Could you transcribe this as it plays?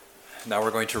Now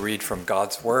we're going to read from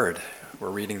God's Word.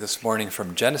 We're reading this morning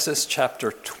from Genesis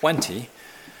chapter 20.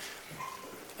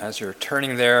 As you're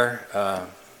turning there, I'll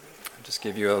just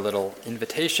give you a little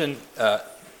invitation.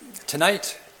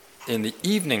 Tonight, in the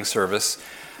evening service,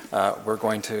 we're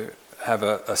going to have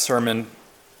a sermon.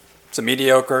 It's a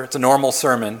mediocre, it's a normal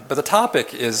sermon, but the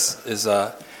topic is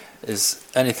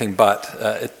anything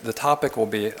but. The topic will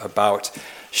be about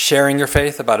sharing your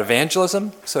faith, about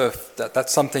evangelism. So if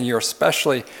that's something you're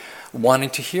especially wanting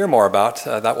to hear more about,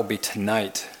 that will be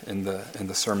tonight in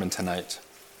the sermon tonight.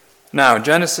 Now,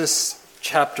 Genesis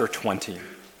chapter 20.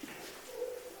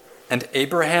 And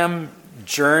Abraham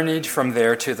journeyed from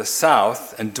there to the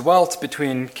south and dwelt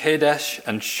between Kadesh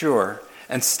and Shur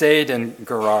and stayed in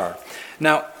Gerar.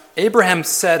 Now, Abraham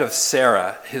said of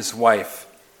Sarah, his wife,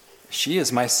 "She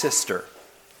is my sister."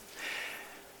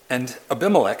 And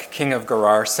Abimelech, king of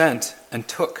Gerar, sent and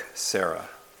took Sarah.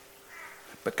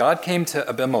 But God came to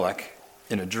Abimelech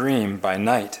in a dream by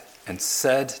night and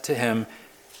said to him,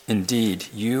 "Indeed,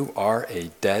 you are a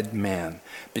dead man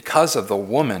because of the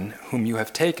woman whom you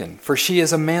have taken, for she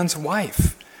is a man's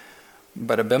wife."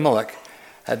 But Abimelech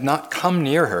had not come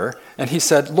near her, and he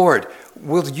said, "Lord,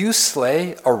 will you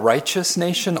slay a righteous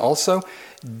nation also?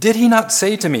 Did he not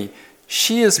say to me,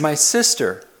 'She is my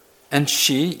sister'? And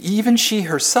she, even she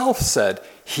herself, said,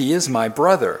 'He is my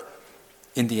brother.'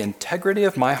 In the integrity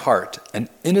of my heart and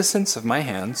innocence of my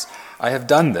hands, I have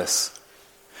done this."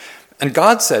 And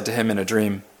God said to him in a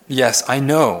dream, "Yes, I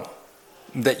know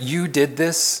that you did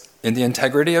this in the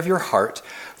integrity of your heart,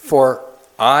 for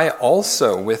I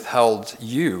also withheld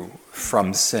you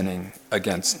from sinning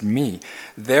against me.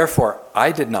 Therefore,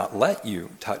 I did not let you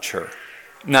touch her.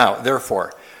 Now,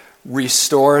 therefore,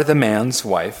 restore the man's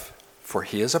wife, for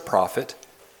he is a prophet,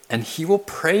 and he will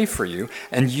pray for you,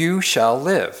 and you shall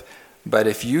live. But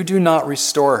if you do not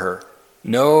restore her,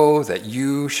 know that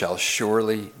you shall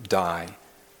surely die,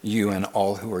 you and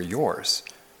all who are yours."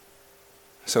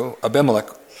 So Abimelech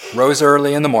rose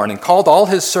early in the morning, called all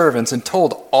his servants, and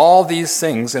told all these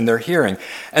things in their hearing.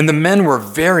 And the men were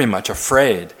very much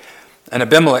afraid. And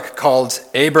Abimelech called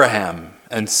Abraham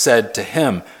and said to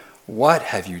him, "What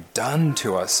have you done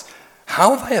to us?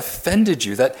 How have I offended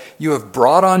you that you have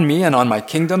brought on me and on my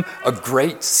kingdom a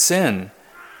great sin?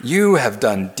 You have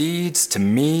done deeds to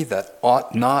me that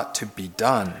ought not to be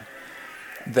done."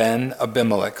 Then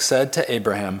Abimelech said to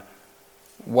Abraham,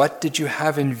 "What did you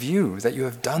have in view that you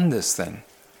have done this thing?"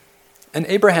 And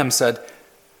Abraham said,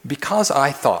 "Because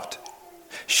I thought,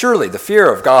 surely the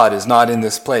fear of God is not in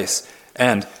this place,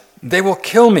 and they will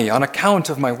kill me on account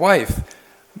of my wife.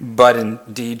 But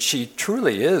indeed she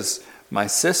truly is my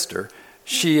sister.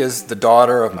 She is the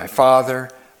daughter of my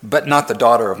father, but not the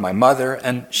daughter of my mother,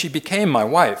 and she became my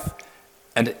wife.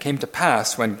 And it came to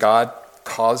pass, when God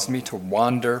caused me to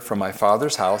wander from my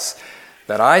father's house,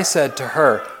 that I said to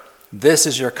her, 'This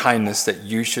is your kindness that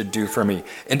you should do for me.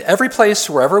 In every place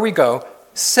wherever we go,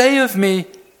 say of me,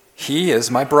 he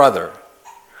is my brother.'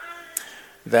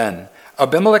 Then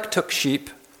Abimelech took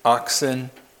sheep, oxen,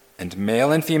 and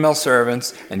male and female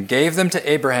servants, and gave them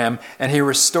to Abraham, and he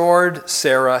restored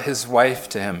Sarah his wife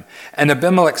to him. And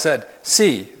Abimelech said,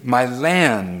 'See, my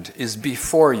land is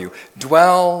before you.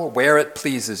 Dwell where it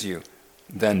pleases you.'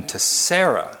 Then to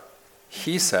Sarah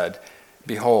he said,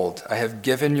 'Behold, I have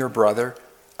given your brother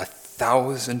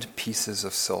 1,000 pieces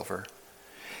of silver.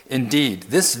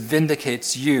 Indeed, this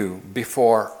vindicates you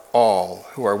before all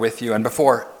who are with you and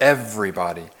before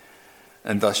everybody.'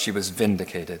 And thus she was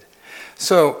vindicated.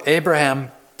 So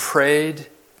Abraham prayed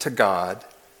to God,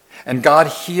 and God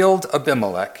healed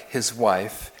Abimelech, his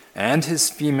wife, and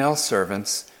his female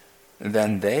servants.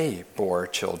 Then they bore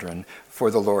children,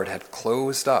 for the Lord had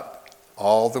closed up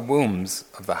all the wombs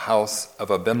of the house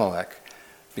of Abimelech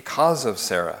because of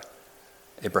Sarah,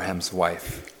 Abraham's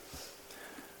wife."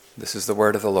 This is the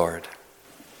word of the Lord.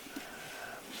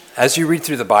 As you read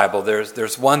through the Bible,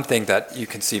 there's one thing that you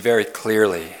can see very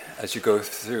clearly as you go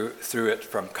through it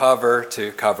from cover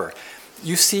to cover.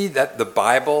 You see that the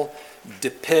Bible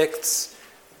depicts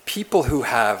people who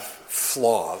have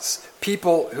flaws,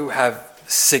 people who have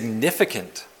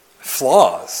significant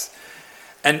flaws.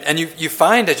 And you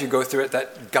find as you go through it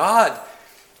that God,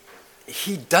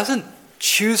 he doesn't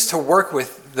choose to work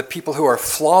with the people who are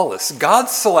flawless. God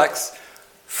selects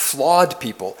flawed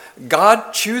people.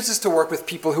 God chooses to work with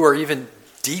people who are even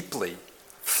deeply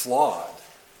flawed.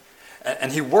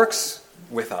 And he works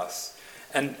with us.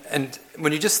 And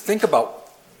when you just think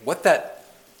about what that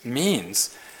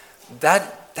means,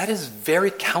 that is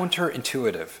very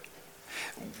counterintuitive.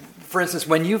 For instance,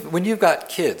 when you've got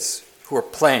kids who are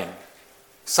playing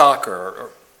soccer or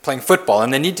playing football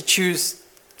and they need to choose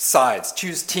sides,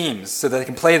 choose teams so that they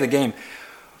can play the game.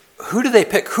 Who do they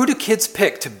pick? Who do kids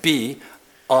pick to be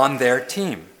on their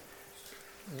team?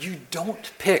 You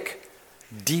don't pick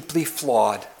deeply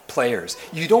flawed players.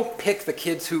 You don't pick the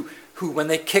kids who when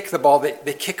they kick the ball,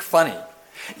 they kick funny.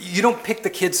 You don't pick the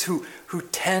kids who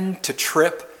tend to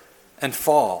trip and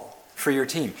fall for your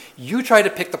team. You try to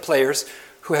pick the players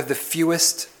who have the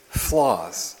fewest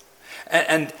flaws.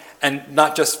 And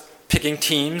not just picking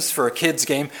teams for a kid's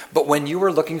game, but when you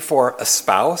are looking for a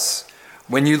spouse,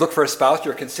 when you look for a spouse,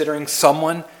 you're considering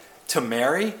someone to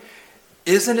marry,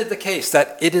 isn't it the case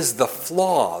that it is the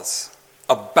flaws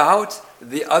about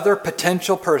the other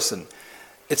potential person?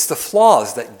 It's the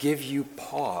flaws that give you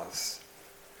pause.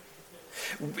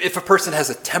 If a person has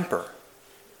a temper,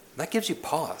 that gives you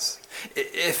pause.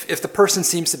 If the person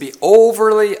seems to be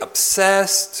overly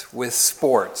obsessed with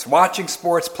sports, watching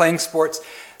sports, playing sports,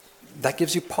 that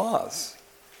gives you pause.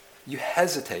 You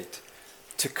hesitate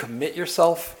to commit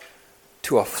yourself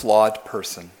to a flawed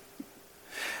person.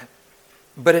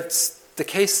 But it's the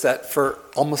case that for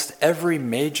almost every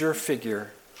major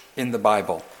figure in the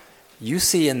Bible, you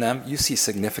see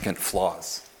significant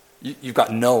flaws. You've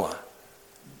got Noah,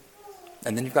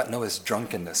 and then you've got Noah's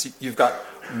drunkenness. You've got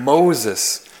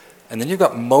Moses, and then you've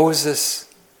got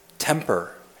Moses'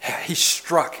 temper. He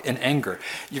struck in anger.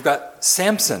 You've got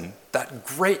Samson, that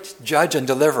great judge and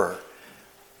deliverer,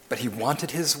 but he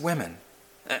wanted his women.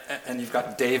 And you've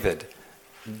got David,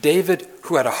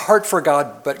 who had a heart for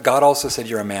God, but God also said,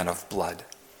 you're a man of blood.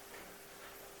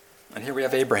 And here we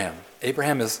have Abraham.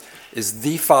 Abraham is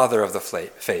the father of the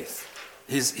faith.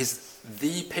 He's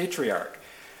the patriarch.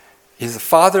 He's the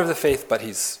father of the faith, but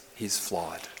he's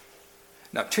flawed.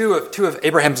 Now, two of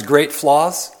Abraham's great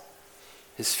flaws,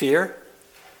 his fear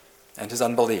and his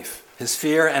unbelief. His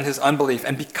fear and his unbelief.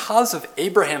 And because of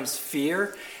Abraham's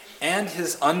fear and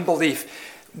his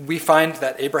unbelief, we find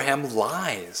that Abraham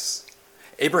lies.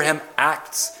 Abraham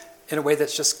acts in a way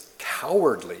that's just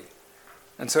cowardly.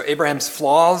 And so Abraham's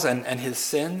flaws and his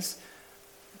sins,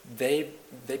 they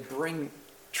bring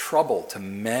trouble to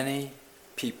many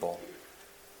people.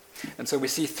 And so we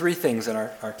see three things in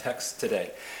our text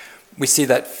today. We see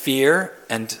that fear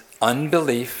and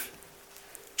unbelief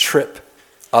trip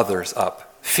others up.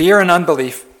 Fear and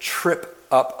unbelief trip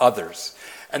up others.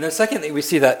 And then secondly, we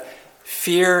see that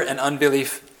fear and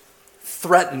unbelief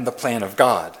threaten the plan of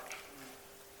God.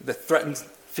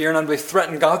 Fear and unbelief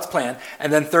threaten God's plan.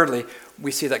 And then thirdly,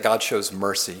 we see that God shows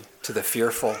mercy to the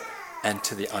fearful and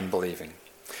to the unbelieving.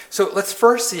 So let's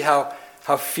first see how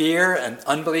fear and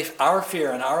unbelief, our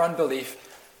fear and our unbelief,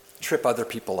 trip other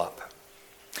people up.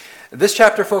 This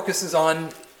chapter focuses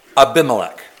on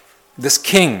Abimelech, this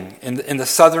king in the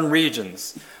southern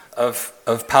regions of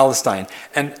Palestine.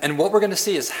 And what we're going to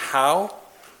see is how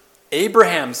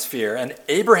Abraham's fear and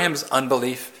Abraham's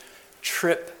unbelief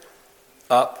trip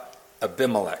up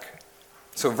Abimelech.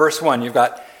 So verse 1, you've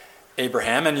got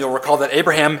Abraham, and you'll recall that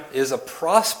Abraham is a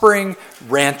prospering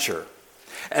rancher.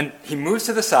 And he moves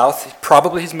to the south.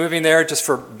 Probably he's moving there just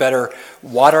for better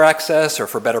water access or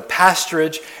for better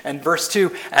pasturage. And verse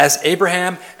 2, as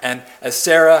Abraham and as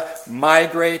Sarah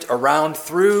migrate around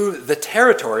through the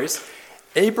territories,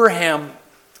 Abraham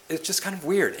is just kind of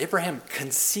weird. Abraham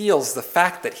conceals the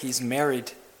fact that he's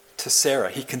married to Sarah.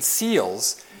 He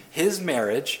conceals his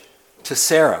marriage to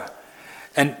Sarah.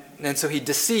 And so he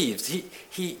deceives.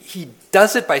 He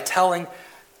does it by telling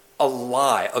a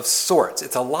lie of sorts.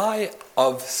 It's a lie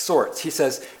of sorts. He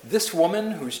says, this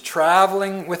woman who's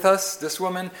traveling with us, this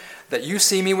woman that you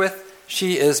see me with,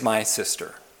 she is my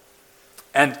sister.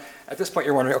 And at this point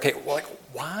you're wondering, okay, well,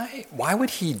 why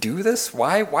would he do this?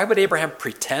 Why would Abraham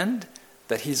pretend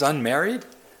that he's unmarried?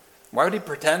 Why would he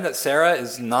pretend that Sarah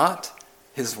is not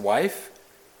his wife?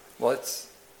 Well, it's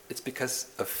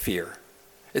because of fear.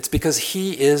 It's because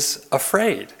he is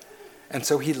afraid. And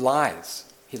so he lies.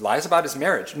 He lies about his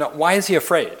marriage. Now, why is he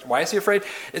afraid? Why is he afraid?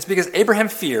 It's because Abraham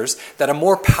fears that a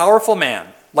more powerful man,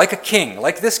 like a king,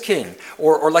 like this king,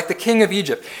 or like the king of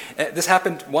Egypt, this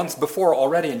happened once before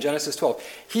already in Genesis 12.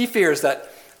 He fears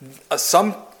that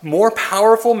some more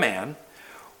powerful man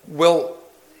will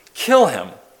kill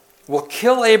him, will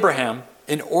kill Abraham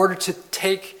in order to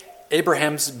take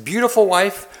Abraham's beautiful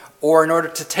wife or in order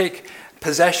to take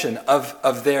possession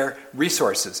of their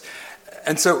resources.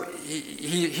 And so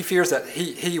he fears that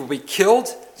he will be killed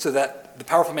so that the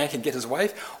powerful man can get his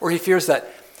wife, or he fears that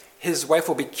his wife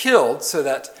will be killed so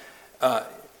that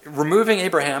removing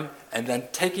Abraham and then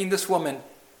taking this woman,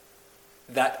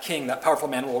 that king, that powerful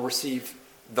man will receive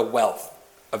the wealth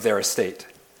of their estate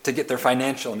to get their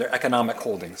financial and their economic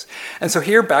holdings. And so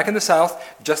here, back in the south,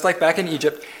 just like back in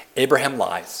Egypt, Abraham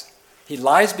lies. He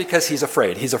lies because he's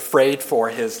afraid. He's afraid for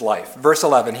his life. Verse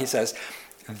 11, he says,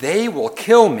 they will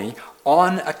kill me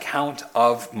on account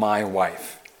of my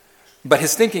wife. But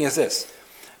his thinking is this,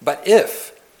 but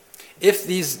if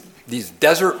these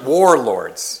desert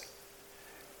warlords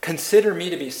consider me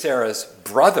to be Sarah's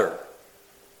brother,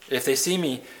 if they see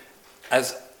me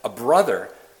as a brother,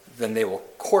 then they will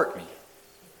court me.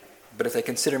 But if they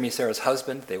consider me Sarah's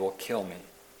husband, they will kill me.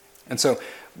 And so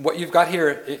what you've got here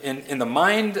in the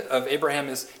mind of Abraham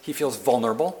is he feels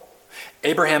vulnerable.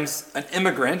 Abraham's an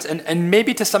immigrant, and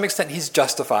maybe to some extent he's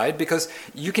justified, because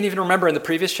you can even remember in the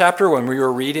previous chapter when we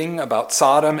were reading about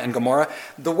Sodom and Gomorrah,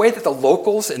 the way that the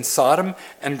locals in Sodom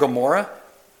and Gomorrah,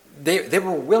 they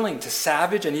were willing to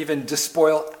savage and even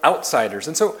despoil outsiders.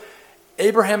 And so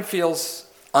Abraham feels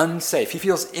unsafe. He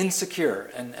feels insecure,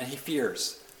 and he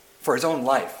fears for his own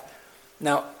life.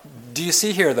 Now, do you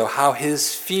see here, though, how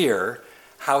his fear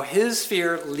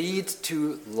leads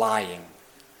to lying?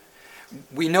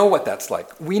 We know what that's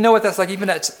like. We know what that's like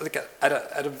even at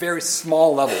a very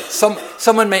small level.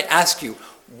 Someone may ask you,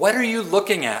 what are you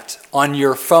looking at on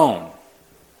your phone?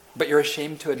 But you're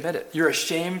ashamed to admit it. You're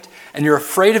ashamed and you're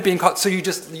afraid of being caught, so you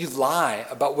lie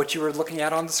about what you were looking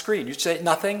at on the screen. You say,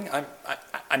 nothing,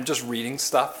 I'm just reading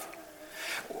stuff.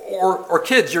 Or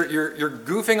kids, you're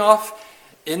goofing off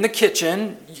in the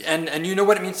kitchen, and you know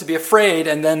what it means to be afraid,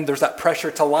 and then there's that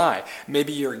pressure to lie.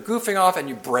 Maybe you're goofing off and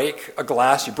you break a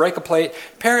glass, you break a plate.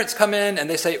 Parents come in and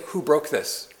they say, who broke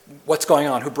this? What's going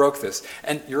on? Who broke this?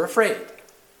 And you're afraid.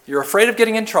 You're afraid of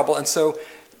getting in trouble, and so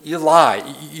you lie.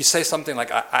 You say something like,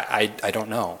 I don't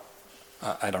know.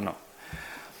 I don't know.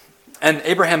 And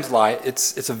Abraham's lie,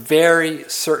 it's a very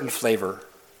certain flavor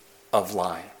of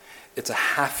lie. It's a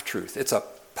half-truth. It's a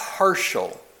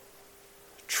partial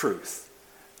truth.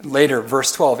 Later,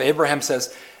 verse 12, Abraham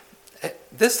says,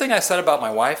 this thing I said about my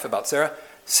wife, about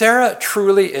Sarah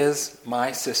truly is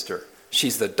my sister.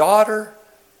 She's the daughter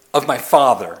of my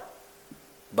father,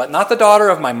 but not the daughter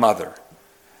of my mother.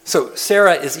 So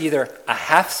Sarah is either a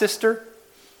half-sister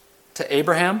to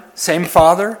Abraham, same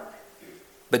father,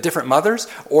 but different mothers,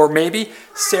 or maybe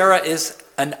Sarah is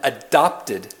an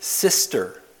adopted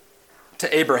sister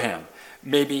to Abraham.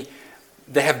 Maybe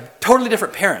they have totally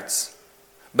different parents.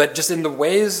 But just in the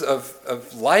ways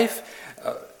of life,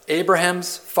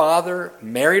 Abraham's father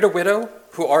married a widow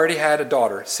who already had a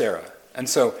daughter, Sarah. And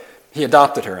so he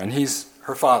adopted her, and he's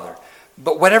her father.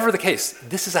 But whatever the case,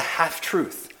 this is a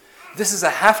half-truth. This is a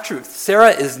half-truth. Sarah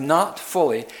is not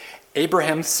fully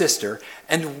Abraham's sister,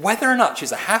 and whether or not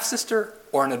she's a half-sister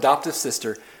or an adoptive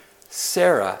sister,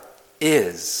 Sarah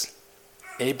is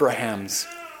Abraham's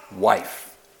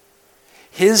wife.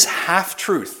 His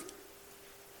half-truth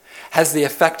has the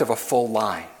effect of a full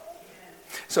lie.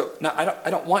 So now I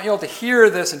don't want you all to hear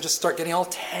this and just start getting all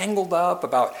tangled up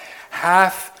about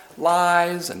half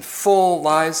lies and full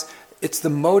lies. It's the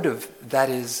motive that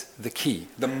is the key,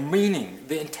 the meaning,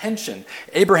 the intention.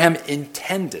 Abraham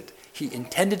intended. He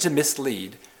intended to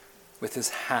mislead with his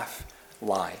half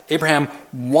lie. Abraham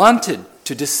wanted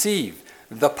to deceive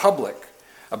the public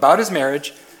about his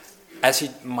marriage as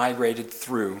he migrated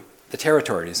through the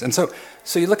territories. And so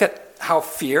you look at how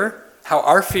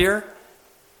our fear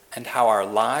and how our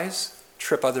lies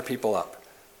trip other people up.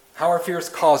 How our fears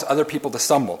cause other people to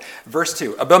stumble. Verse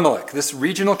 2, Abimelech, this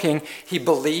regional king, he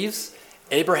believes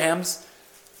Abraham's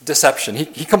deception.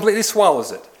 He completely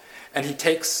swallows it. And he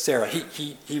takes Sarah.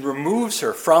 He removes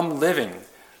her from living,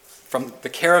 from the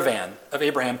caravan of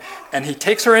Abraham, and he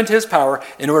takes her into his power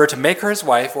in order to make her his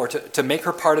wife or to make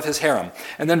her part of his harem.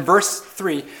 And then verse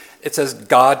 3, it says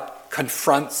God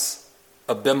confronts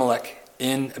Abimelech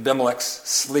in Abimelech's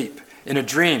sleep, in a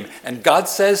dream. And God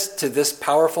says to this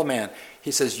powerful man,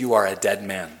 he says, you are a dead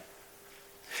man.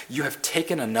 You have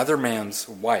taken another man's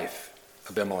wife,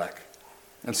 Abimelech.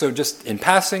 And so just in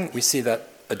passing, we see that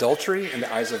adultery in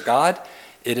the eyes of God,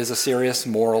 it is a serious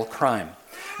moral crime.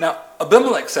 Now,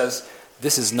 Abimelech says,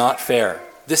 this is not fair.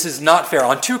 This is not fair.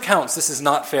 On 2 counts, this is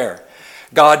not fair.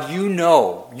 God, you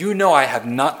know I have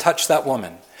not touched that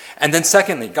woman. And then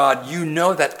secondly, God, you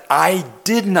know that I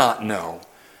did not know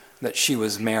that she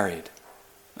was married.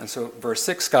 And so verse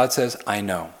 6, God says, I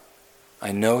know.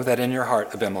 I know that in your heart,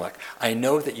 Abimelech, I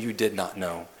know that you did not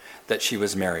know that she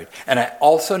was married. And I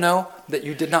also know that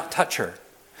you did not touch her.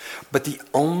 But the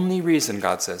only reason,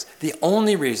 God says, the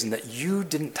only reason that you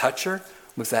didn't touch her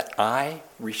was that I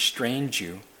restrained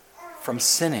you from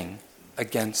sinning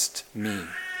against me.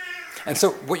 And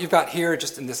so what you've got here,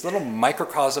 just in this little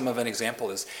microcosm of an example,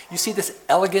 is you see this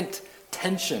elegant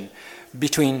tension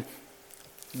between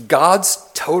God's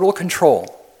total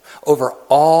control over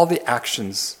all the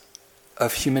actions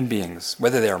of human beings,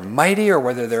 whether they're mighty or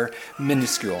whether they're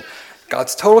minuscule.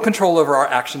 God's total control over our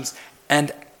actions,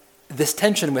 and this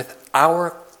tension with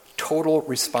our total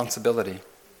responsibility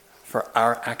for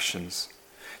our actions.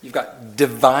 You've got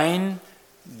divine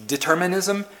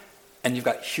determinism, and you've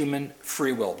got human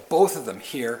free will. Both of them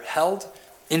here held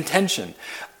in tension.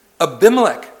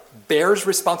 Abimelech bears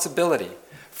responsibility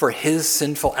for his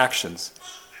sinful actions.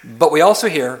 But we also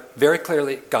hear very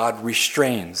clearly God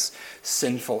restrains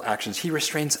sinful actions. He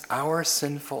restrains our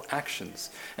sinful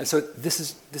actions. And so this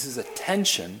is a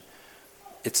tension.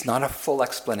 It's not a full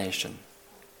explanation.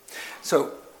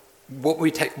 So what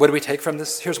do we take from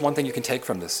this? Here's one thing you can take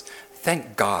from this.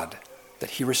 Thank God that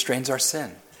he restrains our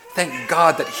sin. Thank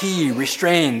God that he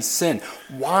restrains sin.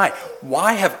 Why?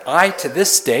 Why have I to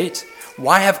this date,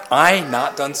 why have I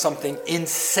not done something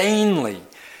insanely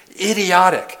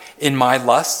idiotic in my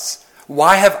lusts?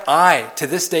 Why have I to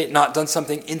this date not done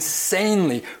something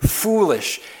insanely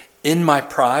foolish in my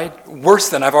pride, worse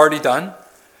than I've already done?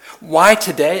 Why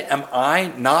today am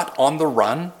I not on the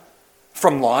run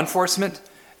from law enforcement?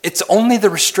 It's only the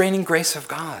restraining grace of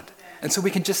God. And so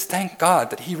we can just thank God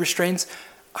that he restrains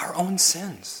our own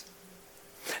sins.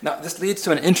 Now, this leads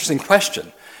to an interesting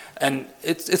question, and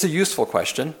it's a useful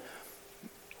question.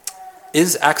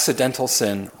 Is accidental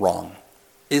sin wrong?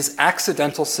 Is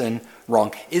accidental sin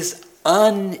wrong? Is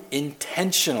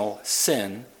unintentional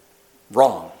sin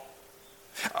wrong?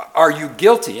 Are you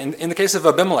guilty? In the case of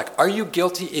Abimelech, are you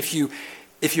guilty if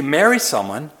you marry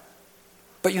someone,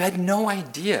 but you had no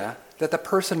idea that the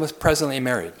person was presently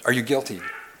married? Are you guilty?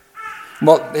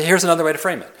 Well, here's another way to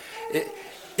frame it.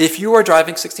 If you are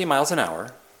driving 60 miles an hour,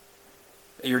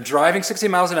 you're driving 60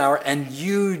 miles an hour and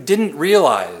you didn't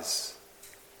realize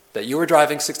that you were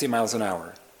driving 60 miles an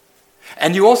hour,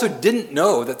 and you also didn't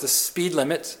know that the speed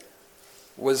limit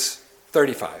was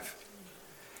 35,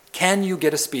 can you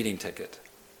get a speeding ticket?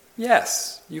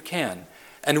 Yes, you can.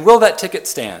 And will that ticket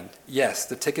stand? Yes,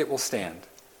 the ticket will stand.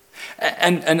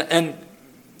 And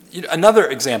another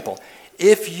example,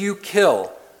 if you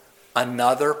kill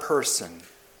another person,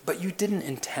 but you didn't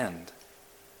intend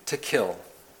to kill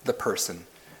the person,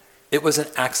 it was an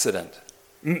accident.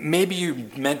 Maybe you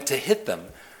meant to hit them,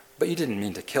 but you didn't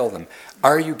mean to kill them.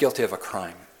 Are you guilty of a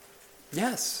crime?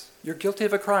 Yes, you're guilty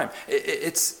of a crime.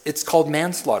 It's called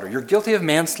manslaughter. You're guilty of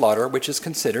manslaughter, which is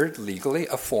considered legally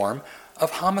a form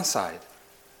of homicide.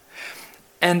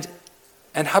 And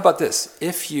how about this?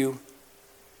 If you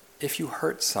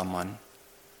hurt someone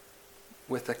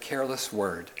with a careless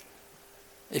word,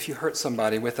 if you hurt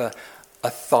somebody with a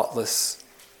thoughtless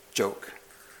joke,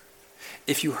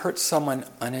 if you hurt someone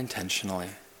unintentionally,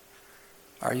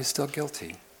 are you still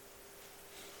guilty?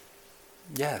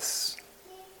 Yes,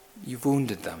 you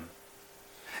wounded them.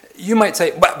 You might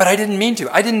say, but I didn't mean to.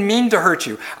 I didn't mean to hurt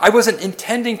you. I wasn't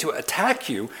intending to attack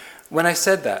you when I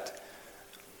said that.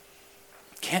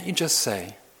 Can't you just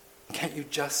say,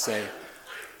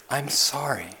 I'm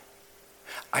sorry.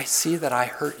 I see that I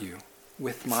hurt you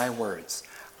with my words.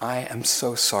 I am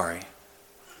so sorry.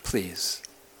 Please,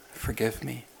 forgive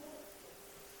me.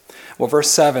 Well, verse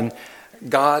 7,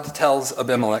 God tells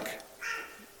Abimelech,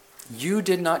 you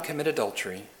did not commit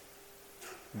adultery,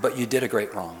 but you did a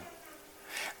great wrong.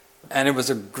 And it was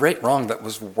a great wrong that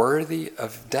was worthy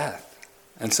of death.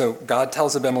 And so God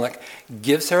tells Abimelech,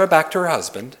 give Sarah back to her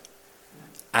husband,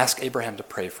 ask Abraham to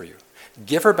pray for you.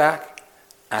 Give her back,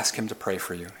 ask him to pray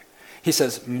for you. He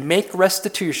says, make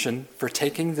restitution for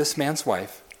taking this man's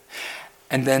wife,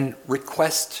 and then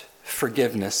request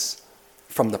forgiveness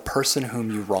from the person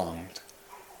whom you wronged.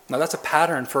 Now that's a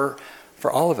pattern for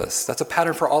all of us. That's a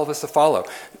pattern for all of us to follow.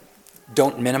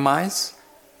 Don't minimize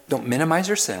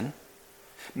your sin.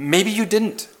 Maybe you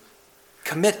didn't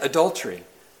commit adultery,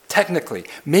 technically.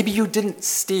 Maybe you didn't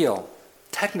steal,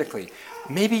 technically.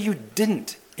 Maybe you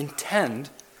didn't intend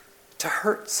to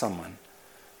hurt someone.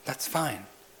 That's fine.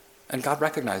 And God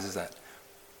recognizes that.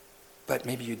 But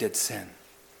maybe you did sin.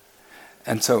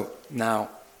 And so now,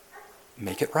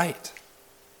 make it right.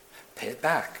 Pay it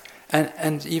back.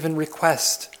 And even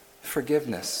request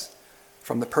forgiveness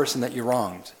from the person that you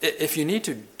wronged. If you need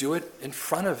to, do it in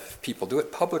front of people. Do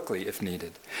it publicly if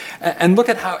needed. And look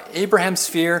at how Abraham's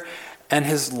fear and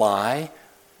his lie,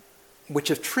 which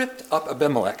have tripped up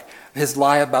Abimelech, his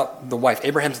lie about the wife,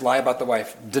 Abraham's lie about the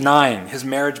wife, denying his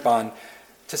marriage bond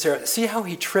to Sarah. See how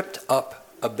he tripped up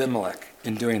Abimelech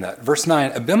in doing that. Verse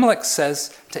 9, Abimelech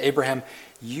says to Abraham,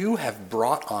 you have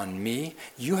brought on me,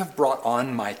 you have brought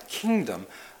on my kingdom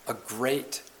a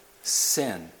great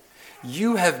sin.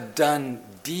 You have done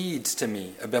deeds to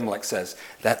me, Abimelech says,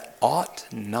 that ought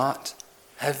not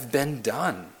have been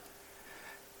done.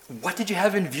 What did you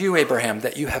have in view, Abraham,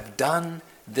 that you have done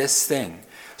this thing?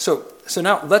 So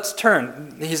now let's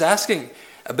turn. He's asking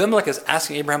Abimelech is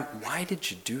asking Abraham, why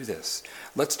did you do this?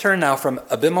 Let's turn now from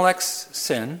Abimelech's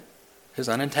sin, his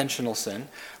unintentional sin.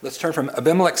 Let's turn from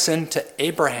Abimelech's sin to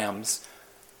Abraham's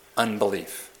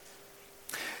unbelief.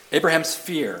 Abraham's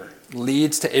fear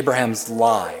leads to Abraham's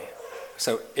lie.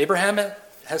 So Abraham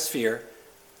has fear,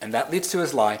 and that leads to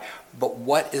his lie. But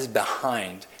what is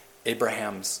behind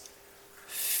Abraham's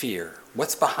fear?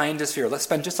 What's behind his fear? Let's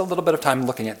spend just a little bit of time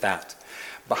looking at that.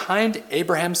 Behind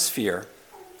Abraham's fear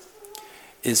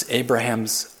is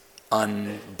Abraham's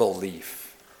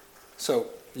unbelief. So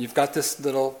you've got this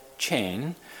little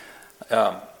chain.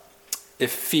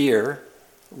 If fear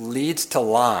leads to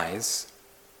lies,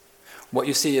 what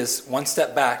you see is one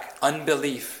step back,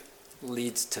 unbelief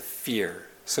leads to fear.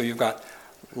 So you've got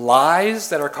lies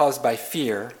that are caused by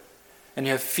fear, and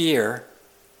you have fear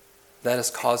that is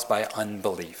caused by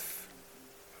unbelief.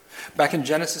 Back in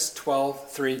Genesis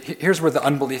 12:3, here's where the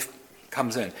unbelief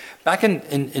comes in. Back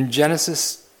in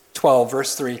Genesis 12,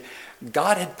 verse 3,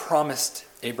 God had promised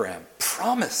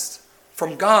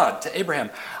from God to Abraham,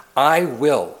 I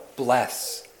will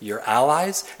bless your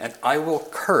allies and I will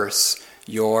curse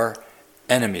your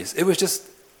enemies. It was just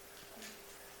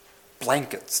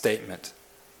blanket statement.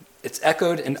 It's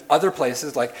echoed in other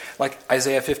places like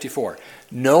Isaiah 54.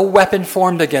 No weapon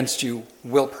formed against you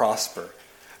will prosper.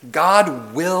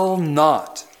 God will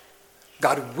not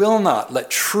let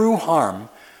true harm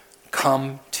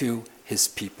come to his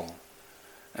people.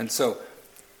 And so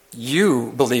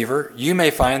you, believer, you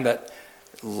may find that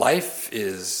life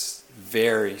is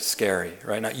very scary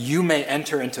right now. You may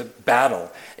enter into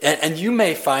battle, and you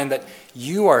may find that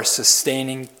you are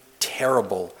sustaining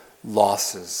terrible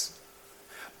losses.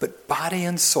 But body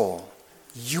and soul,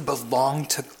 you belong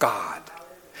to God.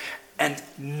 And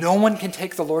no one can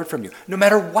take the Lord from you. No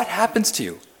matter what happens to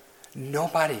you,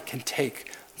 nobody can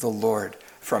take the Lord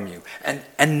from you.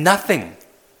 And nothing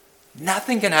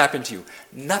can happen to you.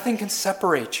 Nothing can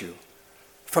separate you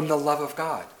from the love of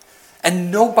God.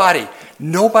 And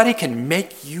nobody can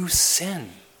make you sin.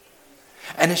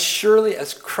 And as surely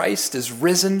as Christ is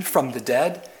risen from the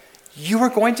dead, you are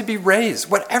going to be raised.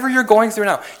 Whatever you're going through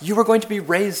now, you are going to be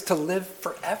raised to live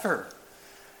forever.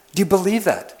 Do you believe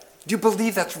that? Do you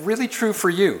believe that's really true for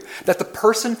you? That the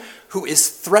person who is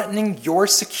threatening your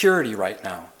security right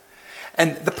now,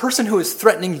 and the person who is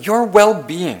threatening your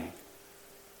well-being,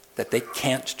 that they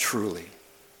can't truly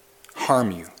harm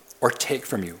you or take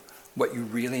from you what you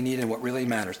really need and what really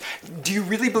matters? Do you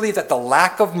really believe that the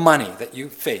lack of money that you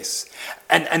face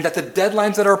and that the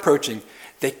deadlines that are approaching,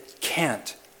 they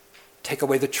can't take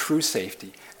away the true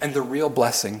safety and the real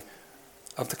blessing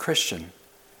of the Christian?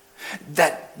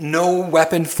 That no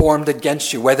weapon formed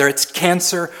against you, whether it's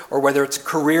cancer or whether it's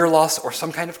career loss or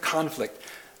some kind of conflict,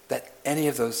 that any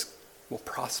of those will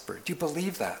prosper. Do you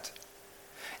believe that?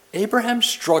 Abraham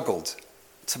struggled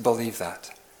to believe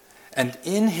that. And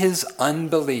in his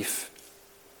unbelief,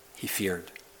 he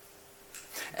feared.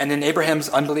 And in Abraham's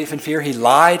unbelief and fear, he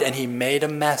lied and he made a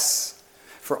mess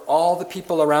for all the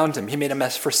people around him. He made a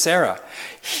mess for Sarah.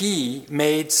 He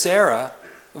made Sarah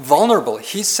vulnerable.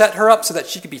 He set her up so that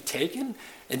she could be taken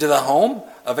into the home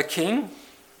of a king,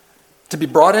 to be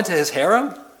brought into his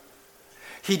harem.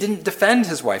 He didn't defend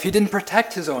his wife. He didn't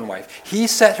protect his own wife. He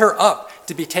set her up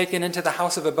to be taken into the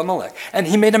house of Abimelech. And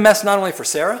he made a mess not only for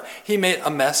Sarah, he made a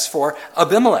mess for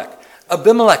Abimelech.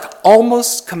 Abimelech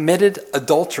almost committed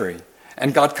adultery,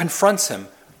 and God confronts him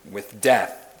with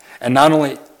death. And not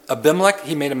only Abimelech,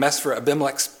 he made a mess for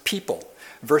Abimelech's people.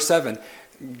 Verse 7,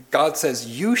 God says,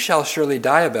 you shall surely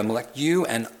die, Abimelech, you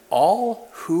and all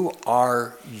who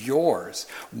are yours.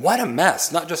 What a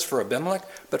mess, not just for Abimelech,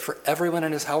 but for everyone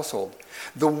in his household.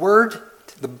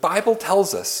 The Bible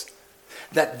tells us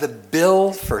that the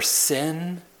bill for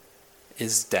sin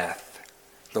is death.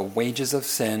 The wages of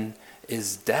sin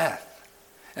is death.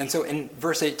 And so in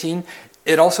verse 18,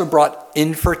 it also brought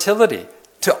infertility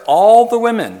to all the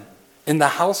women in the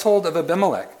household of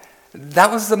Abimelech.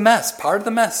 That was the mess, part of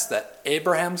the mess that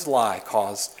Abraham's lie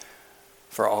caused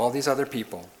for all these other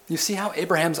people. You see how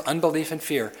Abraham's unbelief and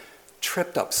fear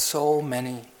tripped up so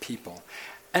many people.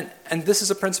 And this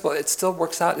is a principle, it still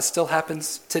works out, it still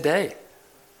happens today.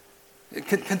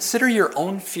 Consider your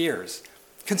own fears.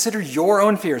 Consider your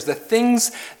own fears, the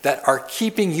things that are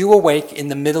keeping you awake in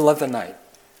the middle of the night.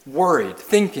 Worried,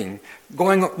 thinking,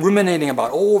 ruminating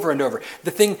about over and over.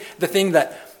 The thing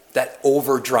that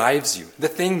overdrives you, the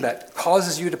thing that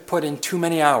causes you to put in too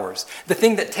many hours, the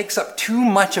thing that takes up too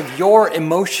much of your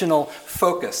emotional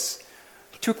focus.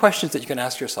 Two questions that you can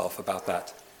ask yourself about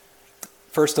that.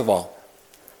 First of all,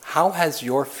 how has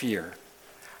your fear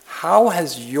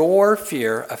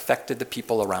affected the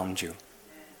people around you?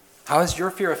 How has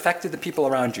your fear affected the people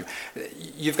around you?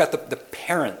 You've got the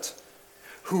parent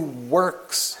who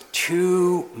works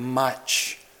too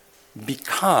much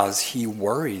because he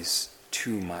worries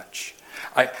too much.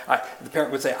 The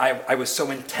parent would say, I was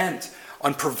so intent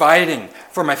on providing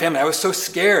for my family. I was so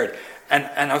scared, and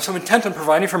I was so intent on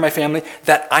providing for my family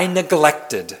that I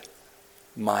neglected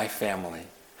my family.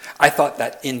 I thought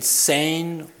that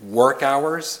insane work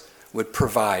hours would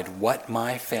provide what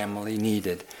my family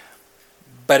needed.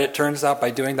 But it turns out by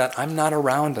doing that, I'm not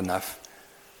around enough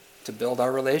to build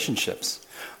our relationships.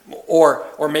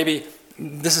 Or maybe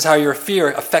this is how your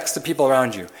fear affects the people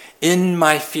around you. In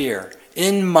my fear,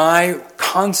 in my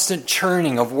constant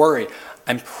churning of worry,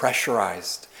 I'm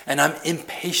pressurized and I'm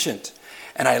impatient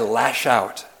and I lash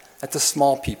out at the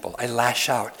small people. I lash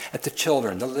out at the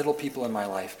children, the little people in my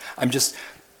life. I'm just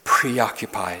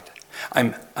preoccupied.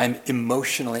 I'm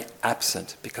emotionally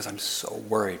absent because I'm so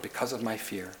worried because of my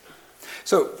fear.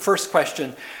 So, first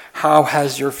question, how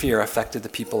has your fear affected the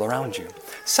people around you?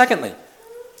 Secondly,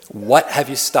 what have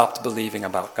you stopped believing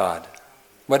about God?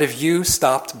 What have you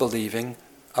stopped believing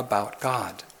about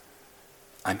God?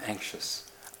 I'm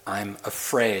anxious. I'm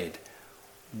afraid.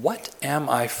 What am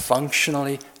I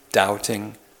functionally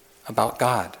doubting about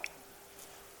God?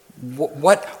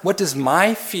 What does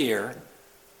my fear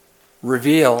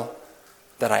reveal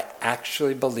that I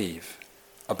actually believe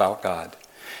about God?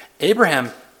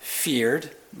 Abraham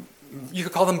feared, you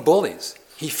could call them bullies.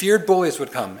 He feared bullies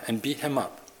would come and beat him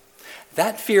up.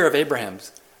 That fear of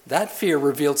Abraham's, that fear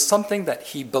revealed something that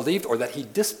he believed or that he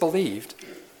disbelieved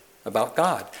about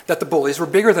God, that the bullies were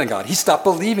bigger than God. He stopped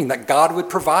believing that God would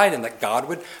provide and that God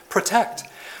would protect.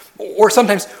 Or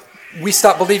sometimes we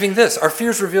stop believing this. Our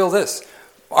fears reveal this.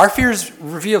 Our fears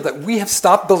reveal that we have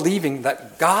stopped believing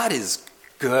that God is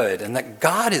good and that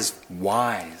God is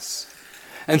wise.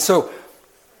 And so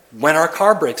when our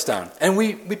car breaks down and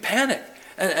we panic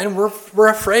and we're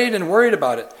afraid and worried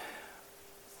about it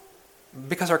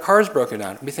because our car is broken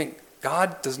down, we think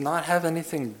God does not have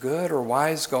anything good or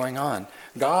wise going on.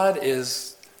 God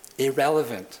is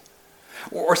irrelevant.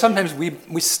 Or sometimes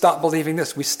we stop believing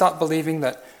this. We stop believing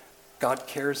that God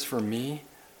cares for me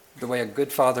the way a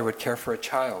good father would care for a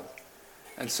child.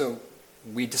 And so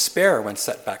we despair when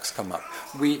setbacks come up.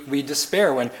 We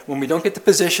despair when we don't get the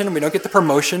position, we don't get the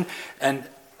promotion,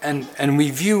 and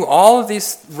we view all of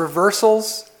these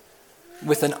reversals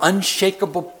with an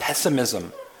unshakable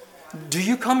pessimism. Do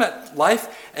you come at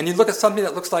life and you look at something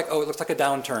that looks like, it looks like a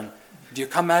downturn? Do you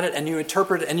come at it and you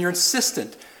interpret it and you're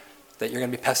insistent that you're going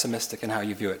to be pessimistic in how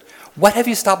you view it? What have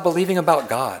you stopped believing about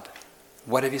God?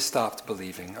 What have you stopped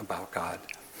believing about God?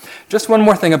 Just one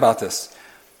more thing about this.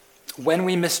 When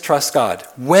we mistrust God,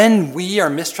 when we are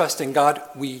mistrusting God,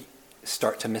 we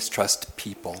start to mistrust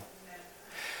people.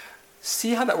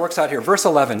 See how that works out here. Verse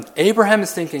 11, Abraham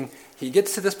is thinking, he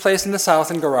gets to this place in the south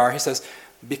in Gerar, he says,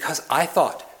 because I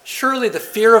thought, surely the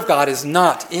fear of God is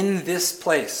not in this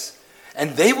place,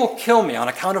 and they will kill me on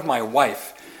account of my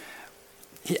wife.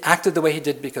 He acted the way he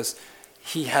did because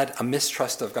he had a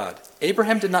mistrust of God.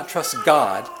 Abraham did not trust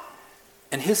God,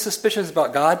 and his suspicions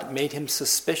about God made him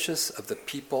suspicious of the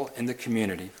people in the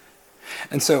community.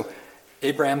 And so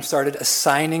Abraham started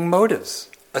assigning motives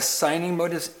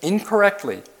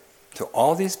incorrectly to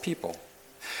all these people.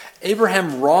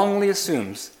 Abraham wrongly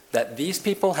assumes that these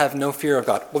people have no fear of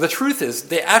God. Well, the truth is,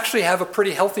 they actually have a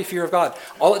pretty healthy fear of God.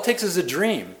 All it takes is a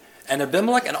dream. And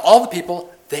Abimelech and all the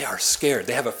people, they are scared.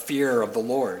 They have a fear of the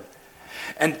Lord.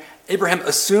 And Abraham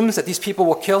assumes that these people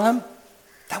will kill him.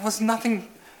 That was nothing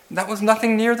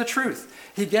near the truth.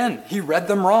 He read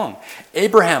them wrong.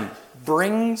 Abraham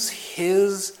brings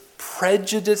his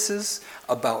prejudices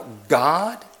about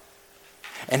God,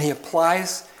 and he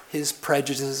applies his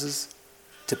prejudices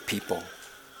to people.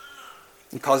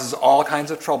 It causes all kinds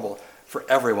of trouble for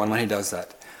everyone when he does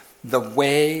that. The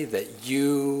way that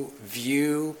you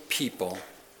view people,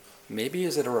 maybe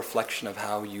is it a reflection of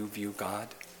how you view God?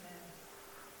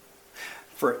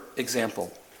 For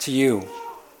example, to you,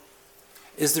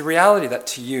 is the reality that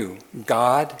to you,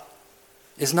 God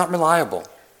is not reliable?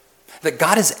 That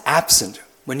God is absent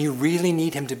when you really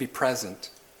need him to be present?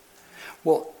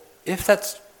 Well, if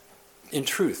that's in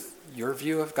truth your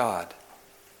view of God,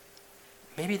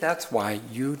 maybe that's why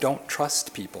you don't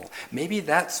trust people. Maybe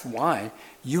that's why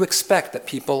you expect that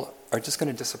people are just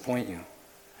going to disappoint you.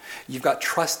 You've got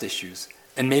trust issues,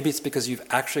 and maybe it's because you've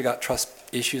actually got trust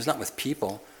issues not with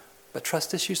people, but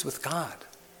trust issues with God.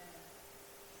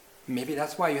 Maybe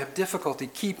that's why you have difficulty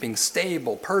keeping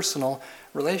stable, personal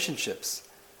relationships.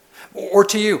 Or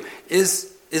to you,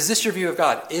 is this your view of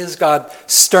God? Is God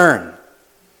stern,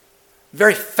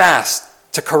 very fast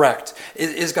to correct?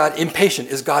 Is God impatient?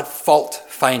 Is God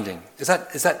fault-finding? Is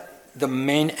that the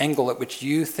main angle at which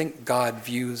you think God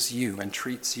views you and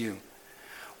treats you?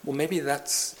 Well, maybe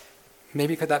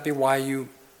could that be why you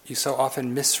so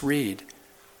often misread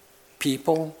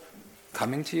people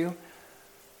coming to you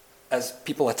as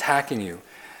people attacking you,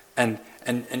 and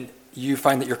you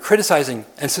find that you're criticizing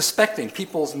and suspecting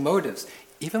people's motives,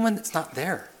 even when it's not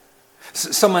there.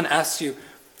 Someone asks you,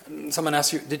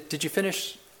 did you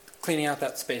finish cleaning out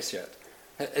that space yet?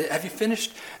 Have you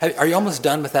finished? Are you almost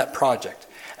done with that project?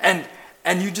 And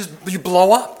you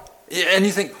blow up, and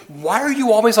you think, why are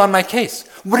you always on my case?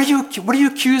 What are you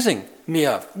accusing me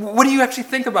of? What do you actually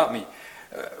think about me?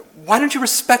 Why don't you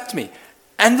respect me?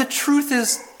 And the truth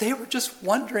is, they were just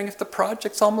wondering if the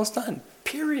project's almost done.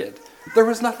 Period. There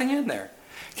was nothing in there.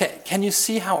 Can you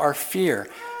see how our fear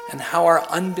and how our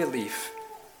unbelief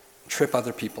trip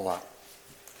other people up?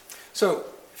 So,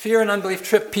 fear and unbelief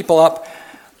trip people up.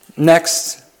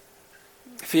 Next,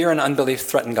 fear and unbelief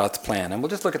threaten God's plan. And we'll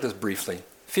just look at this briefly.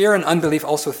 Fear and unbelief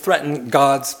also threaten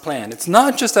God's plan. It's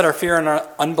not just that our fear and our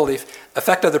unbelief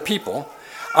affect other people.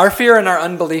 Our fear and our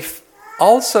unbelief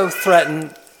also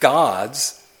threaten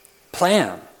God's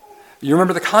plan. You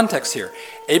remember the context here.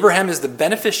 Abraham is the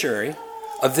beneficiary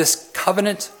of this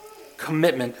covenant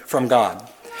commitment from God.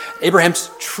 Abraham's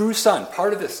true son,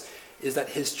 part of this is that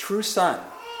his true son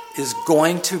is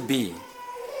going to be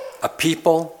a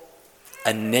people,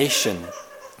 a nation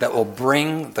that will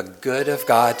bring the good of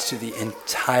God to the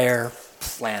entire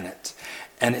planet.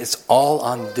 And it's all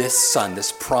on this son,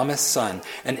 this promised son.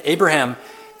 And Abraham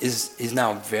is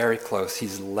now very close.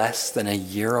 He's less than a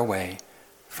year away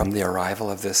from the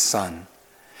arrival of this son,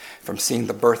 from seeing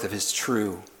the birth of his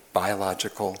true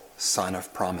biological son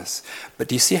of promise. But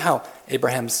do you see how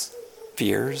Abraham's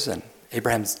fears and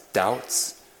Abraham's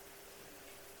doubts,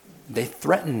 they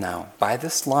threaten now, by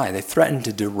this lie, they threaten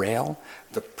to derail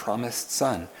the promised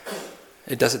son.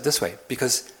 It does it this way,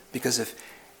 because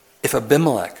if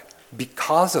Abimelech,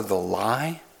 because of the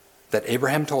lie that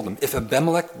Abraham told him, if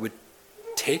Abimelech would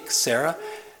take Sarah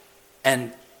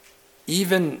and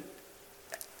even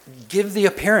give the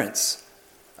appearance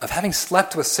of having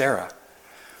slept with Sarah,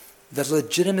 the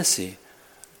legitimacy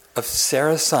of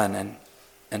Sarah's son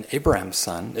and Abraham's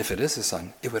son, if it is his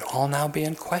son, it would all now be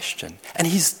in question. And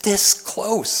he's this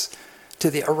close to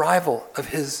the arrival of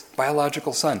his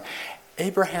biological son.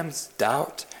 Abraham's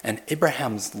doubt and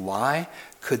Abraham's lie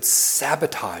could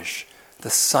sabotage the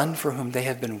son for whom they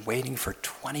have been waiting for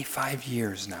 25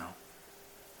 years now.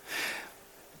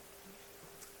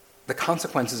 The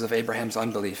consequences of Abraham's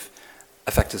unbelief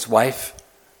affect his wife,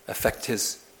 affect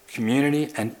his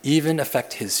community, and even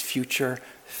affect his future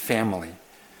family.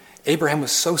 Abraham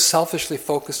was so selfishly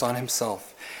focused on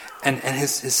himself, and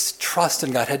his trust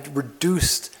in God had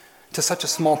reduced to such a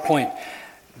small point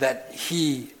that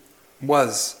he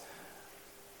was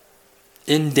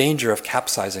in danger of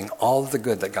capsizing all of the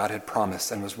good that God had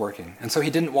promised and was working. And so he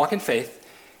didn't walk in faith.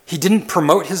 He didn't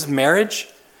promote his marriage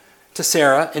to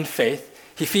Sarah in faith.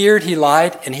 He feared, he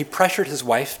lied, and he pressured his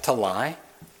wife to lie.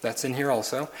 That's in here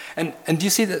also. And do you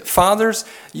see that fathers,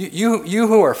 you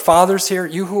who are fathers here,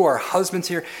 you who are husbands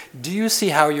here, do you see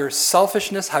how your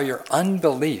selfishness, how your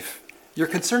unbelief, your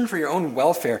concern for your own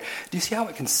welfare, do you see how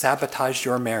it can sabotage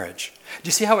your marriage? Do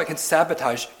you see how it can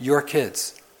sabotage your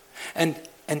kids? And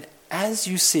as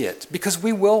you see it, because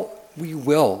we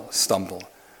will stumble.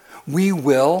 We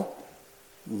will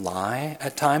lie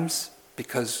at times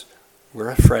because we're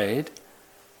afraid,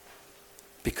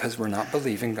 because we're not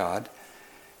believing God.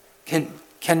 Can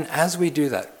as we do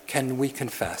that, can we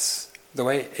confess the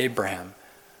way Abraham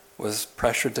was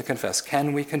pressured to confess?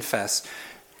 Can we confess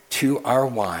to our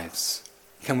wives?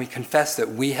 Can we confess that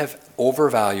we have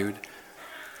overvalued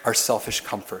our selfish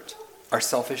comfort, our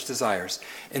selfish desires,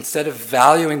 instead of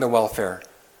valuing the welfare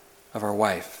of our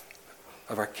wife,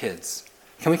 of our kids?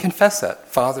 Can we confess that,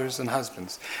 fathers and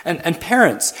husbands? And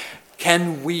parents,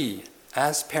 can we,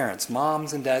 as parents,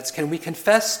 moms and dads, can we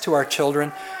confess to our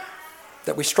children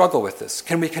that we struggle with this?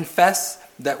 Can we confess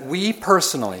that we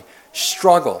personally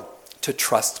struggle to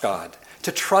trust God,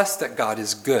 to trust that God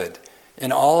is good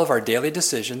in all of our daily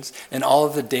decisions and all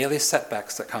of the daily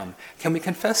setbacks that come? Can we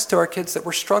confess to our kids that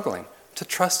we're struggling to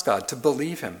trust God, to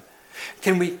believe Him?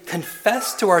 Can we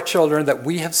confess to our children that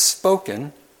we have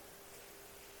spoken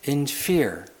in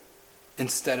fear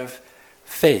instead of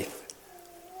faith?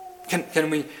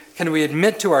 Can we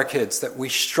admit to our kids that we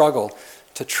struggle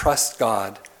to trust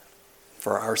God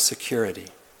for our security?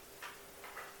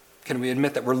 Can we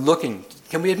admit that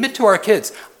can we admit to our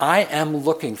kids, I am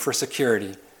looking for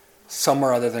security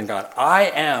somewhere other than God. I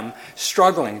am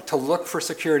struggling to look for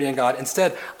security in God.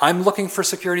 Instead, I'm looking for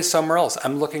security somewhere else.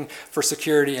 I'm looking for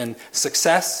security in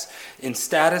success, in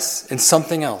status, in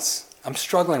something else. I'm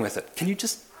struggling with it. Can you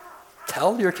just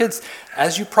tell your kids,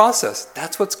 as you process,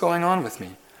 that's what's going on with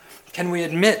me? Can we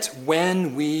admit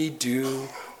when we do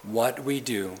what we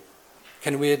do?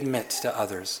 Can we admit to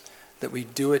others that we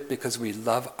do it because we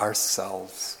love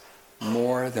ourselves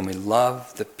more than we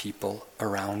love the people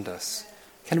around us?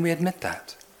 Can we admit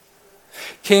that?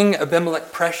 King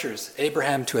Abimelech pressures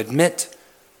Abraham to admit,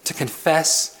 to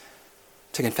confess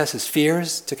his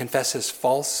fears, to confess his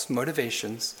false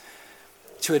motivations,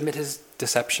 to admit his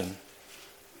deception,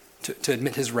 to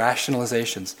admit his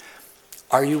rationalizations.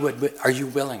 Are you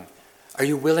willing? Are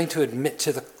you willing to admit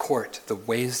to the court the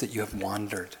ways that you have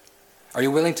wandered? Are you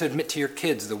willing to admit to your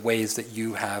kids the ways that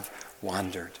you have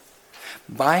wandered?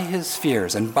 By his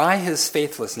fears and by his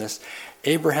faithlessness,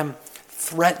 Abraham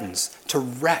threatens to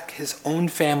wreck his own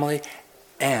family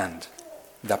and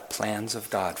the plans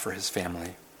of God for his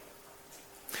family.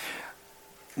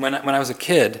 When I was a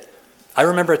kid, I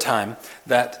remember a time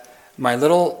that my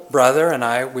little brother and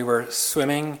I, we were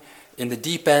swimming in the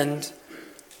deep end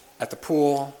at the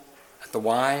pool, at the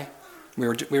Y. We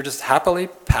were just happily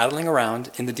paddling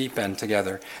around in the deep end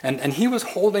together. And he was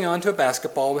holding onto a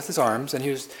basketball with his arms, and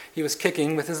he was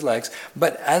kicking with his legs.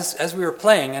 But as we were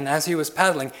playing and as he was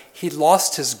paddling, he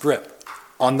lost his grip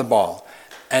on the ball.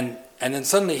 And then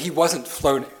suddenly he wasn't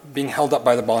being held up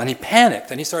by the ball, and he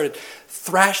panicked, and he started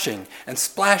thrashing and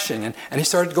splashing, and he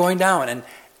started going down.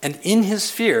 And in his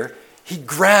fear, he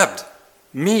grabbed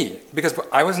me, because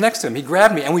I was next to him. He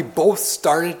grabbed me, and we both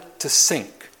started to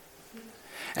sink.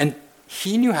 And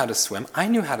he knew how to swim, I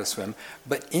knew how to swim,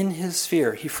 but in his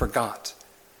fear, he forgot.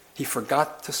 He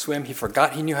forgot to swim, he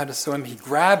forgot he knew how to swim, he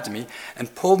grabbed me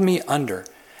and pulled me under.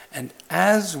 And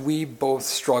as we both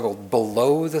struggled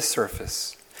below the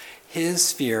surface,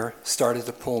 his fear started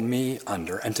to pull me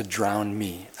under and to drown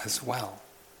me as well.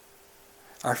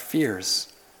 Our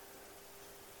fears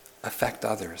affect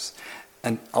others.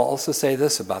 And I'll also say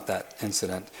this about that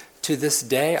incident. To this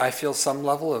day, I feel some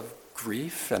level of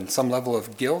grief and some level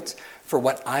of guilt for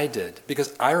what I did.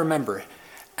 Because I remember,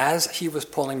 as he was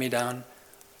pulling me down,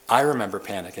 I remember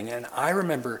panicking. And I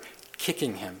remember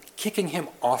kicking him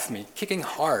off me, kicking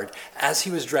hard as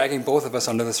he was dragging both of us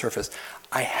under the surface.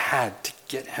 I had to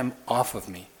get him off of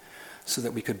me so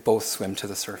that we could both swim to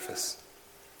the surface.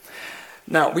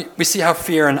 Now, we see how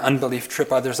fear and unbelief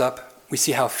trip others up. We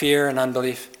see how fear and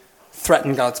unbelief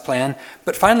threaten God's plan.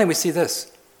 But finally, we see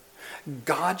this.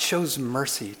 God shows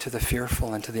mercy to the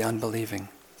fearful and to the unbelieving.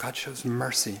 God shows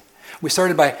mercy. We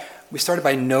started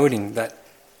by noting that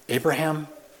Abraham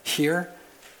here,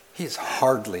 he is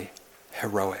hardly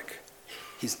heroic.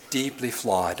 He's deeply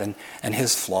flawed, and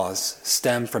his flaws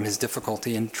stem from his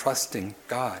difficulty in trusting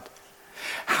God.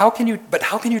 How can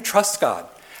you trust God?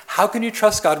 How can you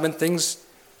trust God when things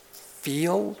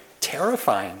feel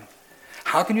terrifying?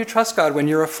 How can you trust God when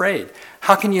you're afraid?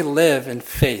 How can you live in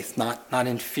faith, not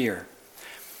in fear?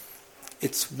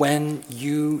 It's when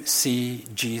you see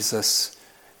Jesus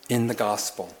in the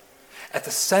gospel. At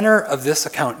the center of this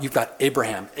account, you've got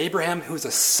Abraham. Abraham, who's a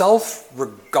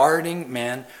self-regarding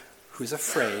man who's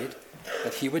afraid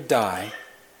that he would die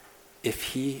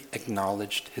if he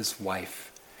acknowledged his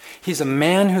wife. He's a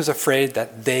man who's afraid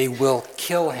that they will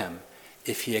kill him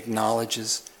if he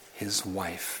acknowledges his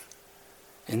wife.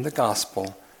 In the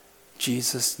gospel,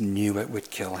 Jesus knew it would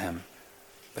kill him,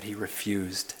 but he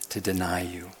refused to deny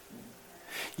you.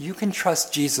 You can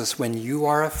trust Jesus when you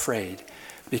are afraid,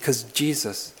 because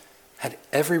Jesus had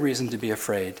every reason to be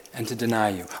afraid and to deny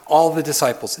you. All the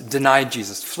disciples denied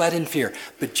Jesus, fled in fear,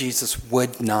 but Jesus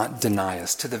would not deny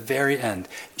us. To the very end,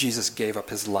 Jesus gave up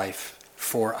his life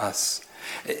for us.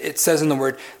 It says in the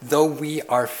word, though we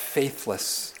are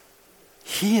faithless,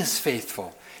 he is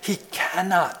faithful. He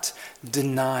cannot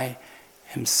deny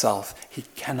himself. He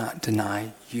cannot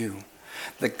deny you.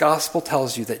 The gospel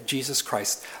tells you that Jesus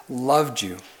Christ loved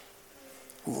you,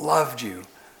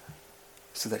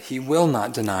 so that he will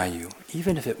not deny you,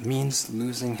 even if it means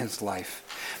losing his life.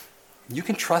 You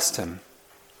can trust him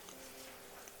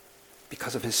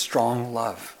because of his strong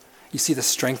love. You see the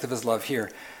strength of his love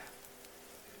here.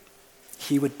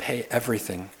 He would pay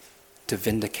everything to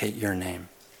vindicate your name.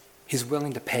 He's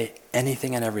willing to pay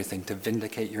anything and everything to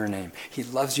vindicate your name. He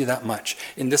loves you that much.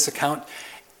 In this account,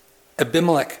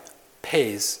 Abimelech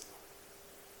pays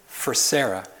for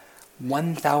Sarah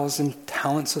 1,000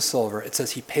 talents of silver. It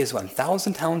says he pays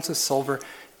 1,000 talents of silver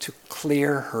to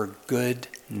clear her good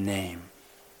name.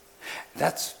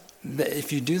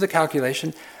 If you do the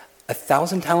calculation,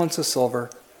 1,000 talents of silver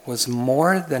was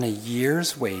more than a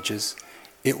year's wages.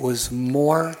 It was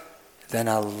more than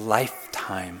a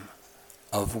lifetime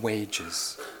of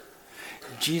wages.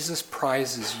 Jesus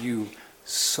prizes you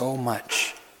so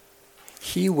much.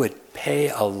 He would pay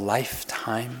a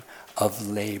lifetime of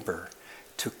labor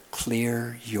to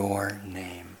clear your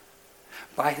name.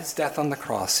 By his death on the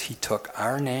cross, he took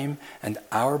our name and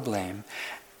our blame,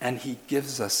 and he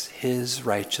gives us his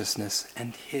righteousness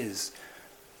and his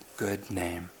good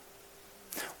name.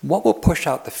 What will push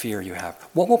out the fear you have?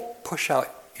 What will push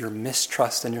out your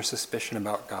mistrust and your suspicion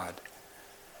about God?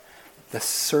 The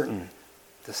certain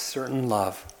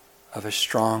love of a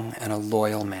strong and a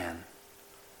loyal man.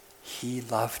 He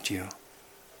loved you.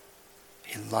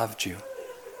 He loved you.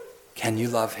 Can you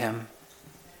love him?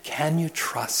 Can you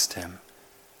trust him?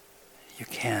 You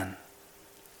can.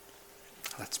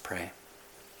 Let's pray.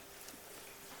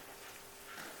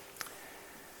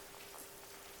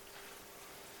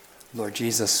 Lord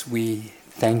Jesus, we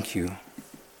thank you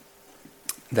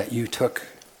that you took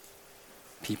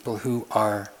people who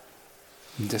are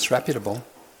disreputable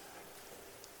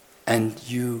and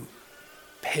you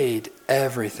paid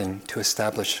everything to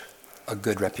establish a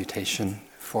good reputation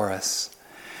for us.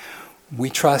 We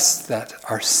trust that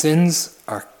our sins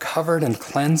are covered and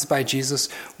cleansed by Jesus.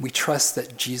 We trust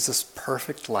that Jesus'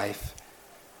 perfect life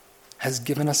has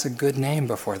given us a good name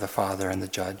before the Father and the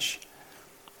Judge.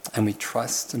 And we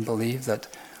trust and believe that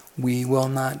we will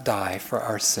not die for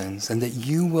our sins and that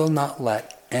you will not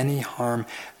let any harm,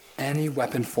 any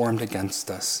weapon formed against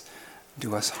us,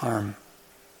 do us harm.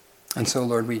 And so,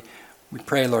 Lord, we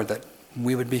pray, Lord, that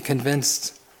we would be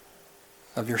convinced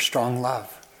of your strong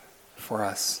love for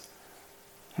us.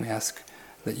 We ask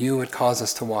that you would cause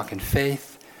us to walk in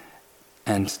faith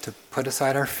and to put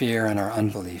aside our fear and our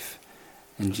unbelief.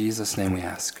 In Jesus' name we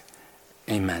ask.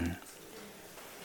 Amen.